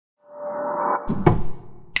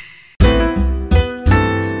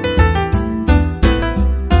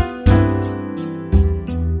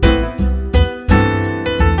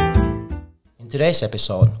today's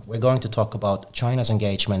episode, we're going to talk about China's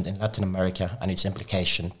engagement in Latin America and its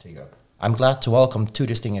implication to Europe. I'm glad to welcome two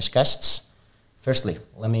distinguished guests. Firstly,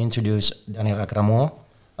 let me introduce Daniel Agramont,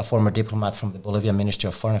 a former diplomat from the Bolivian Ministry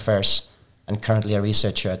of Foreign Affairs and currently a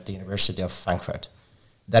researcher at the University of Frankfurt.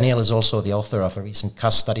 Daniel is also the author of a recent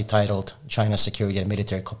CAS study titled China's Security and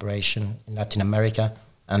Military Cooperation in Latin America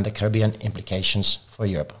and the Caribbean Implications for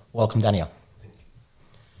Europe. Welcome, Daniel. Thank you.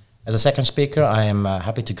 As a second speaker, I am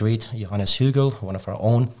happy to greet Johannes Hugel, one of our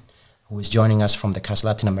own, who is joining us from the CAS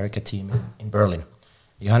Latin America team in Berlin.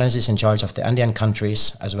 Johannes is in charge of the Andean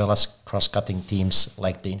countries as well as cross-cutting themes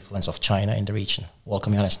like the influence of China in the region.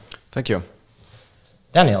 Welcome, Johannes. Thank you.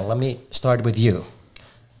 Daniel, let me start with you.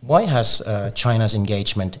 Why has China's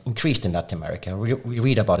engagement increased in Latin America? We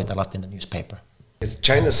read about it a lot in the newspaper.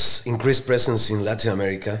 China's increased presence in Latin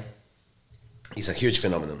America is a huge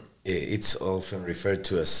phenomenon. It's often referred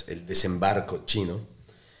to as el desembarco chino,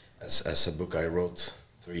 as a book I wrote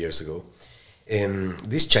 3 years ago.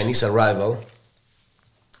 This Chinese arrival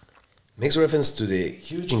makes reference to the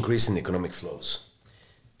huge increase in economic flows.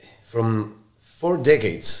 From 4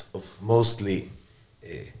 decades of mostly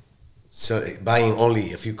buying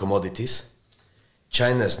only a few commodities,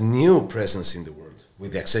 China's new presence in the world,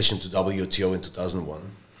 with the accession to WTO in 2001,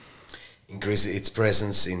 increased its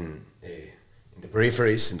presence in the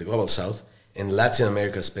peripheries, in the global south, and Latin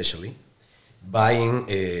America especially, buying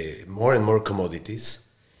more and more commodities.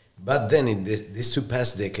 But then in these 2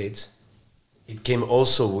 past decades, it came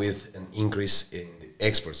also with an increase in the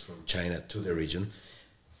exports from China to the region,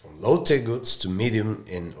 from low-tech goods to medium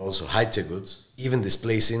and also high-tech goods, even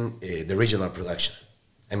displacing the regional production.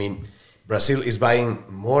 I mean, Brazil is buying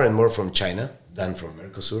more and more from China than from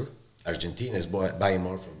Mercosur. Argentina is buying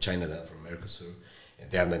more from China than from Mercosur, and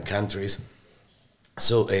the Andean countries.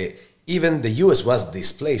 So even the US was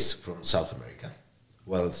displaced from South America.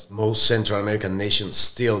 While most Central American nations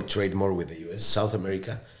still trade more with the US, South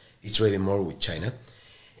America is trading more with China.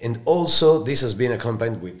 And also this has been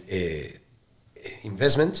accompanied with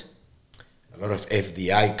investment, a lot of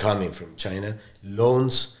FDI coming from China,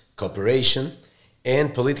 loans, cooperation,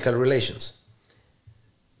 and political relations.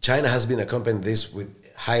 China has been accompanying this with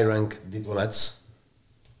high-rank diplomats,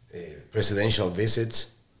 presidential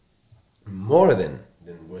visits, more than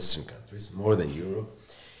Western countries, more than Europe.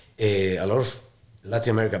 A lot of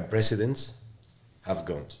Latin American presidents have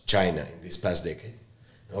gone to China in this past decade.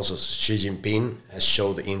 Also, Xi Jinping has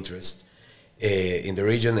showed interest in the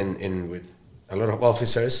region and with a lot of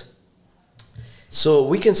officers. So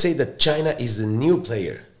we can say that China is the new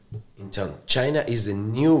player in town. China is the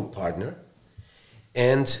new partner.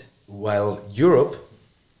 And while Europe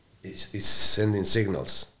is sending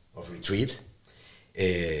signals of retreat,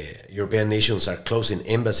 European nations are closing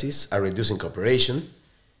embassies, are reducing cooperation,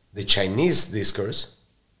 the Chinese discourse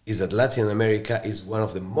is that Latin America is one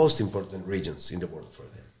of the most important regions in the world for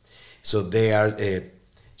them. So they are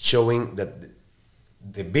showing that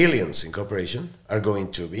the billions in cooperation are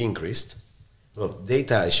going to be increased. Well,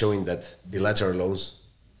 data is showing that bilateral loans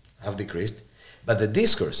have decreased, but the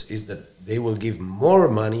discourse is that they will give more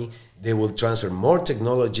money, they will transfer more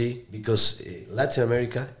technology because Latin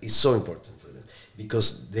America is so important for them,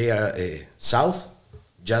 because they are south,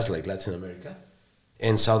 just like Latin America,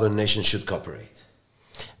 and southern nations should cooperate.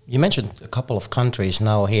 You mentioned a couple of countries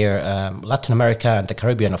now here, Latin America and the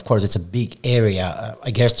Caribbean. Of course, it's a big area.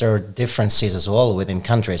 I guess there are differences as well within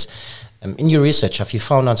countries. In your research, have you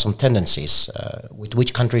found out some tendencies? With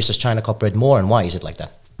which countries does China cooperate more, and why is it like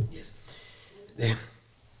that? Yes.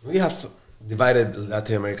 We have divided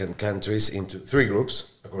Latin American countries into 3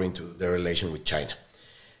 groups according to their relation with China.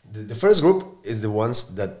 The first group is the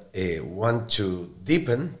ones that want to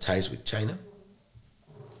deepen ties with China.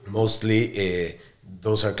 Mostly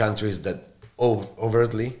those are countries that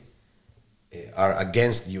overtly are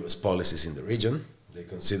against US policies in the region. They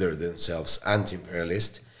consider themselves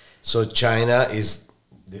anti-imperialist. So China is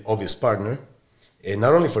the obvious partner,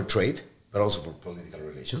 not only for trade, but also for political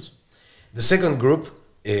relations. The second group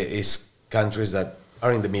is countries that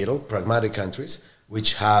are in the middle, pragmatic countries,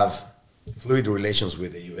 which have fluid relations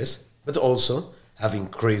with the US, but also have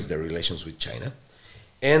increased their relations with China.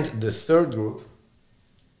 And the third group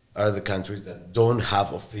are the countries that don't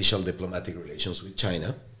have official diplomatic relations with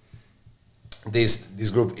China. This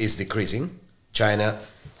group is decreasing. China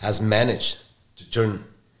has managed to turn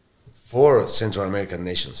 4 Central American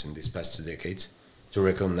nations in these past 2 decades to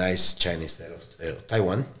recognize China instead of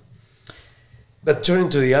Taiwan. But turning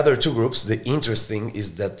to the other 2 groups, the interesting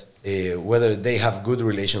is that whether they have good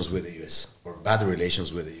relations with the US or bad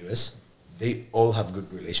relations with the US, they all have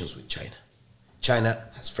good relations with China. China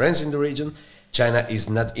has friends in the region. China is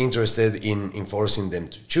not interested in forcing them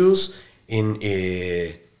to choose,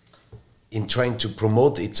 in trying to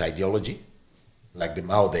promote its ideology, like the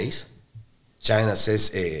Mao days. China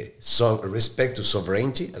says respect to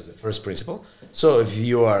sovereignty as the first principle. So if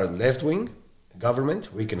you are left-wing government,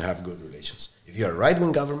 we can have good relations. If you are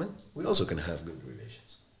right-wing government, we also can have good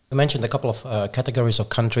relations. You mentioned a couple of categories of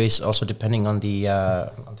countries, also depending on the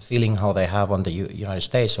feeling how they have on the United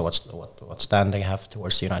States, or what stand they have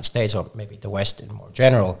towards the United States, or maybe the West in more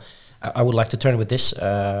general. I would like to turn with this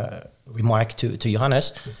remark to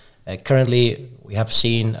Johannes. Currently, we have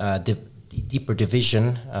seen the deeper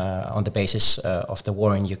division on the basis of the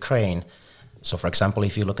war in Ukraine. So, for example,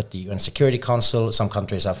 if you look at the UN Security Council, some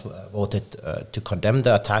countries have voted to condemn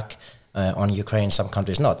the attack on Ukraine, some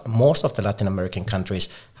countries not. Most of the Latin American countries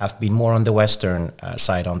have been more on the Western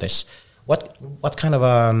side on this. What kind of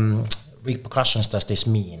repercussions does this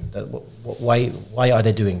mean? Why are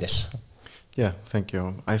they doing this? Yeah, thank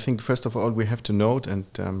you. I think first of all we have to note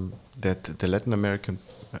that the Latin American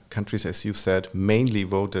countries, as you said, mainly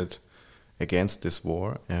voted against this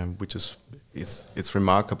war, which it's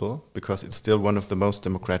remarkable because it's still one of the most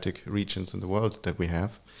democratic regions in the world that we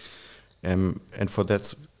have, and for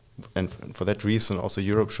that reason also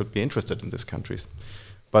Europe should be interested in these countries.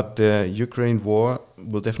 But the Ukraine war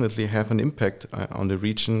will definitely have an impact on the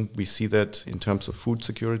region. We see that in terms of food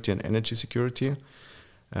security and energy security,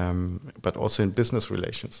 but also in business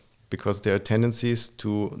relations, because there are tendencies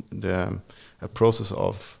to a process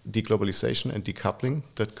of deglobalization and decoupling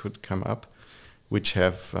that could come up, which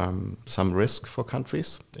have some risk for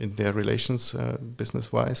countries in their relations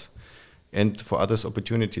business-wise, and for others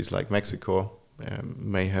opportunities, like Mexico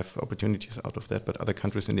may have opportunities out of that, but other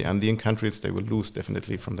countries in the Andean countries, they will lose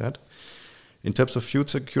definitely from that. In terms of food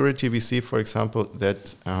security, we see, for example,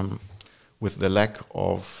 that with the lack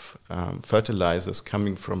of fertilizers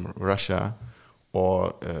coming from Russia,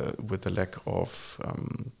 or with the lack of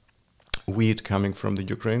wheat coming from the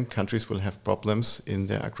Ukraine, countries will have problems in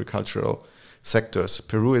their agricultural sectors.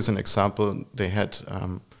 Peru is an example. They had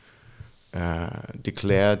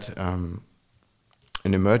declared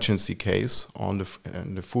an emergency case on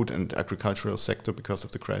the food and agricultural sector because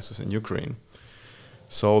of the crisis in Ukraine.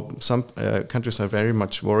 So some countries are very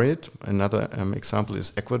much worried. Another example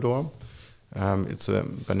is Ecuador. It's a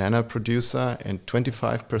banana producer, and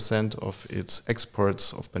 25% of its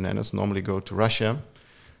exports of bananas normally go to Russia.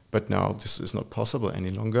 But now this is not possible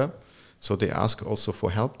any longer. So they ask also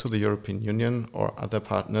for help to the European Union or other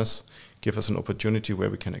partners, give us an opportunity where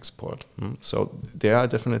we can export. So there are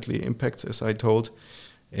definitely impacts, as I told.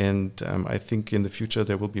 And I think in the future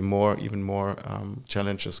there will be even more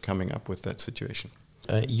challenges coming up with that situation.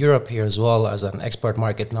 Europe here as well as an export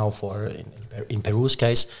market now in Peru's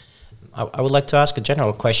case. I would like to ask a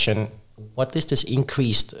general question. What is this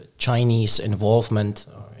increased Chinese involvement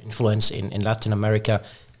or influence in Latin America,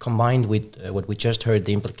 combined with what we just heard,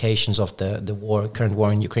 the implications of the current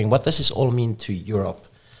war in Ukraine? What does this all mean to Europe?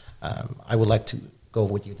 I would like to go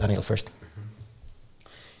with you, Daniel, first.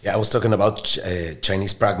 Yeah, I was talking about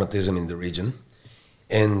Chinese pragmatism in the region.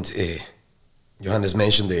 And Johannes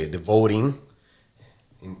mentioned the voting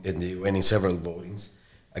in the UN, in several votings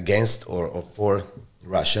against or for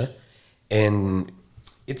Russia. And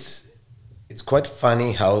it's quite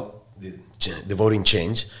funny how the voting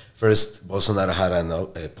changed. First, Bolsonaro had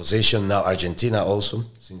a position. Now Argentina also,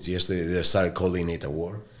 since yesterday, they started calling it a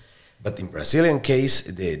war. But in Brazilian case,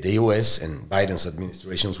 the US and Biden's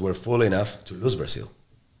administrations were fool enough to lose Brazil,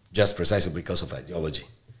 just precisely because of ideology.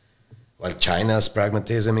 While China's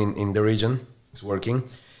pragmatism in the region is working.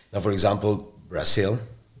 Now, for example, Brazil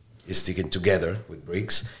is sticking together with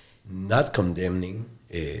BRICS, not condemning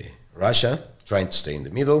Russia, trying to stay in the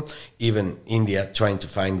middle, even India trying to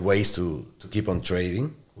find ways to keep on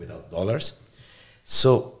trading without dollars.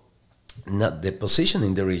 So the position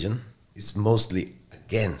in the region is mostly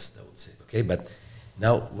against, I would say. Okay, but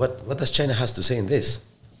now what does China has to say in this?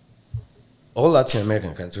 All Latin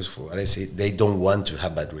American countries, for what I see, they don't want to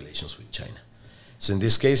have bad relations with China. So in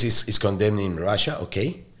this case, it's condemning Russia,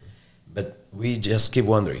 okay, but we just keep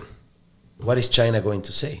wondering, what is China going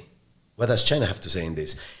to say? What does China have to say in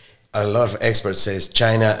this? A lot of experts says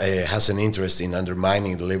China has an interest in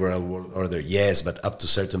undermining the liberal world order. Yes, but up to a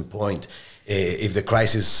certain point. If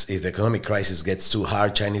the economic crisis gets too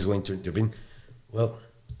hard, China is going to intervene. Well,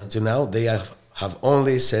 until now, they have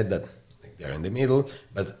only said that they're in the middle,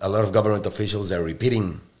 but a lot of government officials are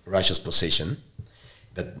repeating Russia's position,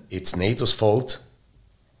 that it's NATO's fault,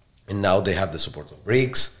 and now they have the support of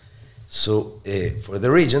BRICS. So for the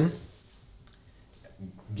region,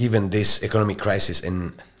 given this economic crisis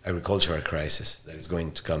and agricultural crisis that is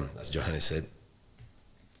going to come, as Johannes said,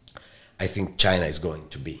 I think China is going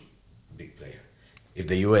to be a big player. If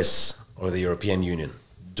the US or the European Union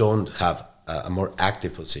don't have a more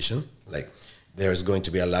active position, like there is going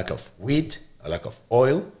to be a lack of wheat, a lack of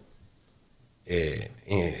oil,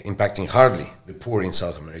 impacting hardly the poor in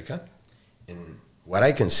South America. And what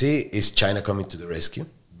I can see is China coming to the rescue,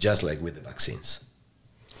 just like with the vaccines.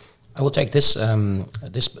 I will take this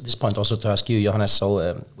this point also to ask you, Johannes.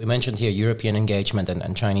 So we mentioned here European engagement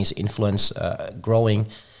and Chinese influence growing.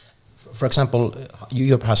 For example,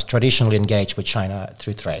 Europe has traditionally engaged with China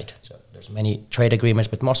through trade. So there's many trade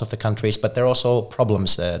agreements with most of the countries, but there are also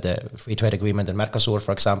problems. The free trade agreement in Mercosur,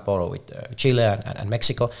 for example, or with Chile and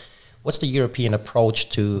Mexico. What's the European approach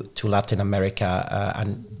to Latin America,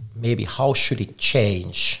 and maybe how should it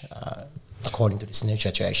change according to this new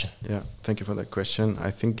situation? Yeah, thank you for that question.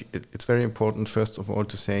 I think it's very important, first of all,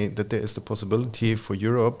 to say that there is the possibility for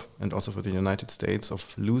Europe and also for the United States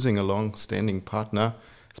of losing a long-standing partner,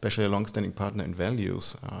 especially a long-standing partner in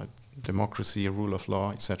values, democracy, rule of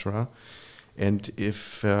law, etc. And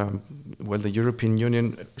if, the European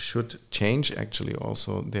Union should change actually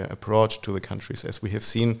also their approach to the countries. As we have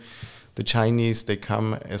seen, the Chinese, they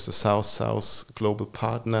come as a South-South global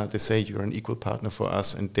partner. They say you're an equal partner for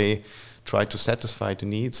us, and they try to satisfy the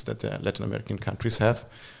needs that the Latin American countries have,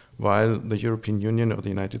 while the European Union or the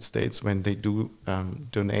United States, when they do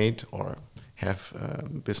donate or have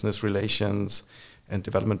business relations and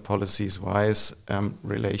development policies-wise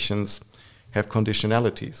relations, have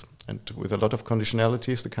conditionalities. And with a lot of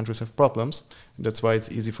conditionalities, the countries have problems. And that's why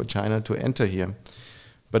it's easy for China to enter here.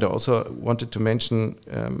 But I also wanted to mention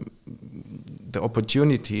the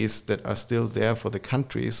opportunities that are still there for the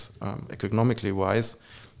countries, economically wise,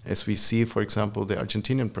 as we see, for example, the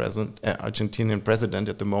Argentinian president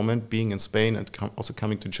at the moment being in Spain and also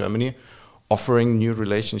coming to Germany, offering new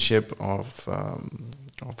relationship of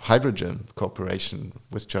hydrogen cooperation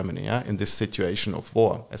with Germany in this situation of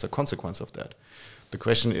war as a consequence of that. The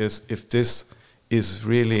question is if this is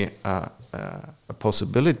really a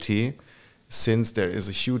possibility, since there is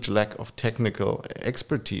a huge lack of technical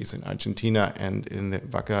expertise in Argentina and in the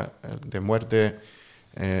Vaca de Muerte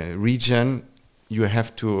region. You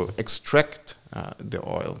have to extract the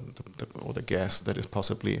oil or the gas that is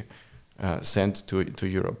possibly sent to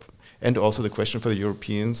Europe. And also the question for the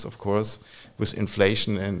Europeans, of course, with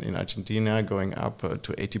inflation in Argentina going up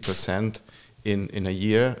to 80% in a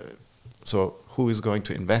year. So who is going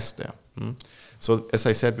to invest there? So as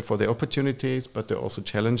I said before, there are opportunities, but there are also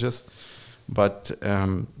challenges. But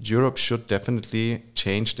Europe should definitely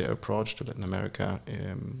change their approach to Latin America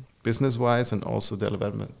business-wise and also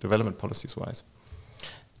development policies-wise.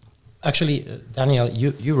 Actually, Daniel,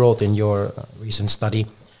 you wrote in your recent study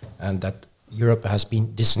that Europe has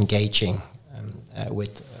been disengaging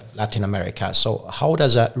with Latin America. So how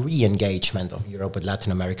does a re-engagement of Europe with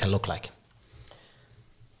Latin America look like?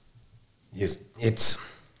 Yes, it's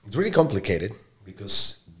really complicated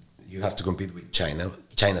because you have to compete with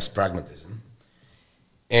China's pragmatism.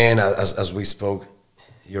 And as we spoke,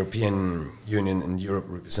 European Union and Europe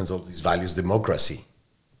represents all these values, democracy,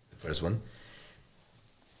 the first one.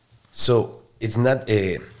 So it's not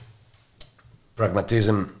a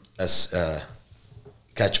pragmatism as a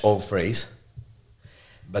catch-all phrase,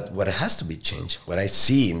 but what has to be changed, what I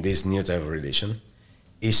see in this new type of relation,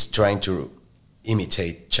 is trying to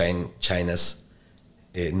imitate China's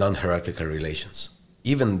non-hierarchical relations.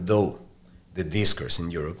 Even though the discourse in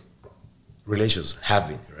Europe, relations have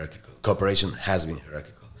been hierarchical, cooperation has been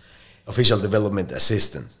hierarchical, official development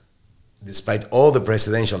assistance, despite all the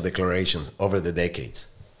presidential declarations over the decades,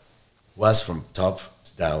 was from top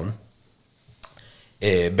to down,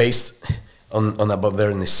 based on a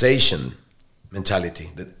modernization mentality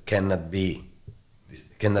that cannot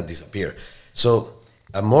disappear. So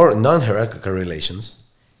a more non-hierarchical relations,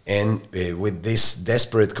 and with this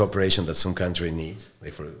desperate cooperation that some country needs,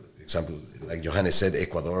 like for example, like Johannes said,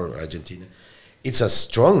 Ecuador or Argentina, it's a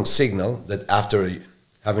strong signal that after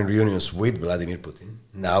having reunions with Vladimir Putin,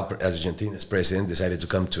 now Argentina's president decided to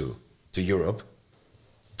come to Europe.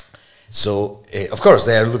 So, of course,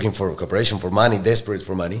 they are looking for cooperation, for money, desperate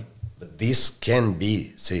for money, but this can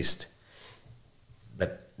be seized.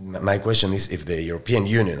 But my question is if the European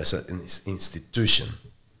Union as an institution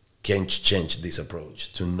can change this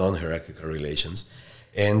approach to non-hierarchical relations,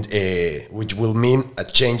 and which will mean a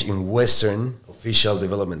change in Western official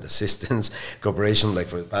development assistance cooperation, like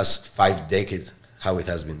for the past 5 decades, how it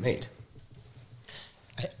has been made.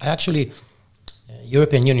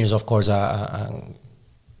 European Union is, of course,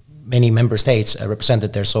 many member states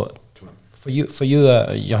represented there. So, for you,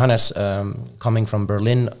 Johannes, coming from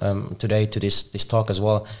Berlin today to this talk as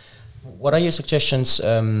well, what are your suggestions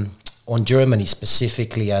on Germany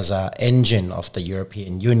specifically as an engine of the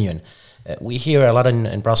European Union? We hear a lot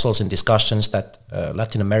in Brussels in discussions that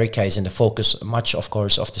Latin America is in the focus, much, of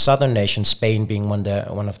course, of the southern nations, Spain being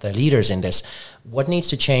one of the leaders in this. What needs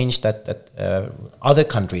to change that other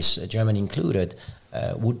countries, Germany included,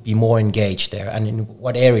 would be more engaged there? And in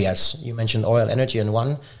what areas? You mentioned oil, energy, and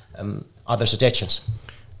one. Other suggestions?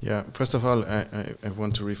 Yeah, first of all, I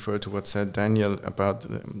want to refer to what said Daniel about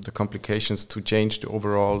the complications to change the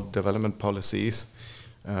overall development policies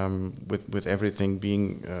with everything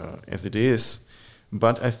being as it is.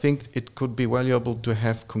 But I think it could be valuable to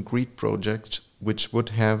have concrete projects which would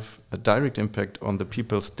have a direct impact on the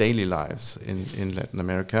people's daily lives in Latin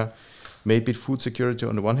America. Maybe food security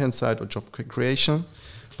on the one hand side or job creation.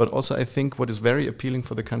 But also I think what is very appealing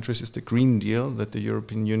for the countries is the Green Deal that the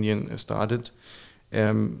European Union started.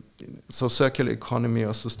 So circular economy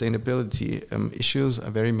or sustainability issues are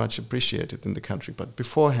very much appreciated in the country. But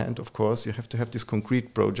beforehand, of course, you have to have these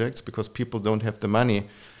concrete projects because people don't have the money,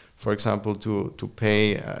 for example, to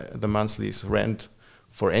pay the monthly rent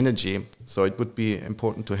for energy. So it would be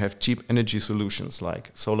important to have cheap energy solutions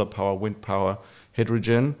like solar power, wind power,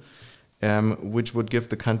 hydrogen, which would give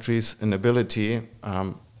the countries an ability,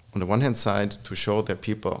 on the one hand side, to show their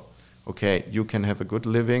people, okay, you can have a good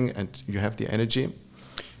living and you have the energy.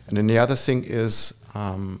 And then the other thing is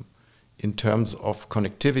in terms of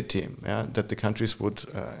connectivity, that the countries would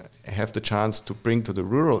have the chance to bring to the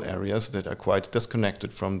rural areas that are quite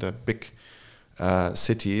disconnected from the big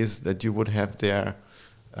cities, that you would have their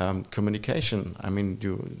communication. I mean,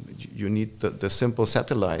 you need the simple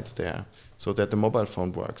satellites there so that the mobile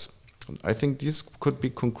phone works. I think these could be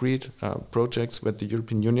concrete projects where the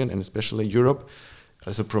European Union and especially Europe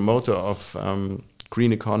as a promoter of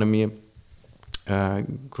green economy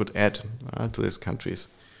could add to these countries.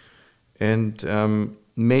 And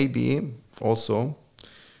maybe also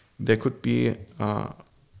there could be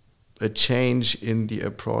a change in the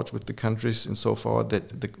approach with the countries insofar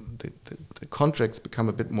that the contracts become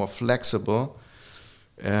a bit more flexible,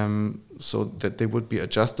 so that they would be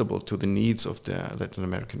adjustable to the needs of the Latin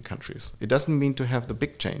American countries. It doesn't mean to have the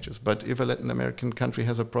big changes, but if a Latin American country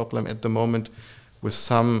has a problem at the moment with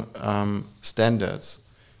some standards,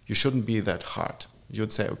 you shouldn't be that hard.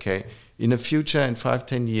 You'd say, okay, in the future, in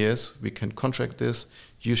 5-10 years, we can contract this,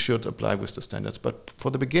 you should apply with the standards. But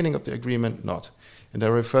for the beginning of the agreement, not. And I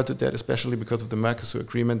refer to that especially because of the Mercosur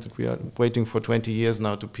agreement that we are waiting for 20 years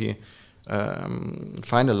now to be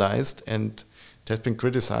finalized, and it has been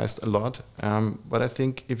criticized a lot. But I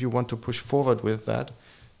think if you want to push forward with that,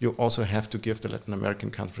 you also have to give the Latin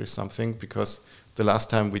American countries something, because the last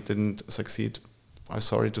time we didn't succeed, I'm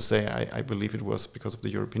sorry to say, I believe it was because of the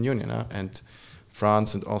European Union and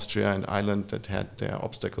France and Austria and Ireland that had their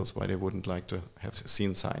obstacles why they wouldn't like to have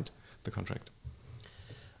seen signed the contract.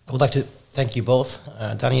 I would like to thank you both,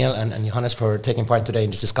 Daniel and Johannes, for taking part today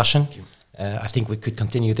in this discussion. I think we could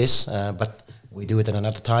continue this, but we do it at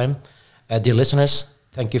another time. Dear listeners,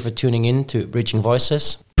 thank you for tuning in to Bridging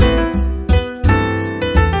Voices.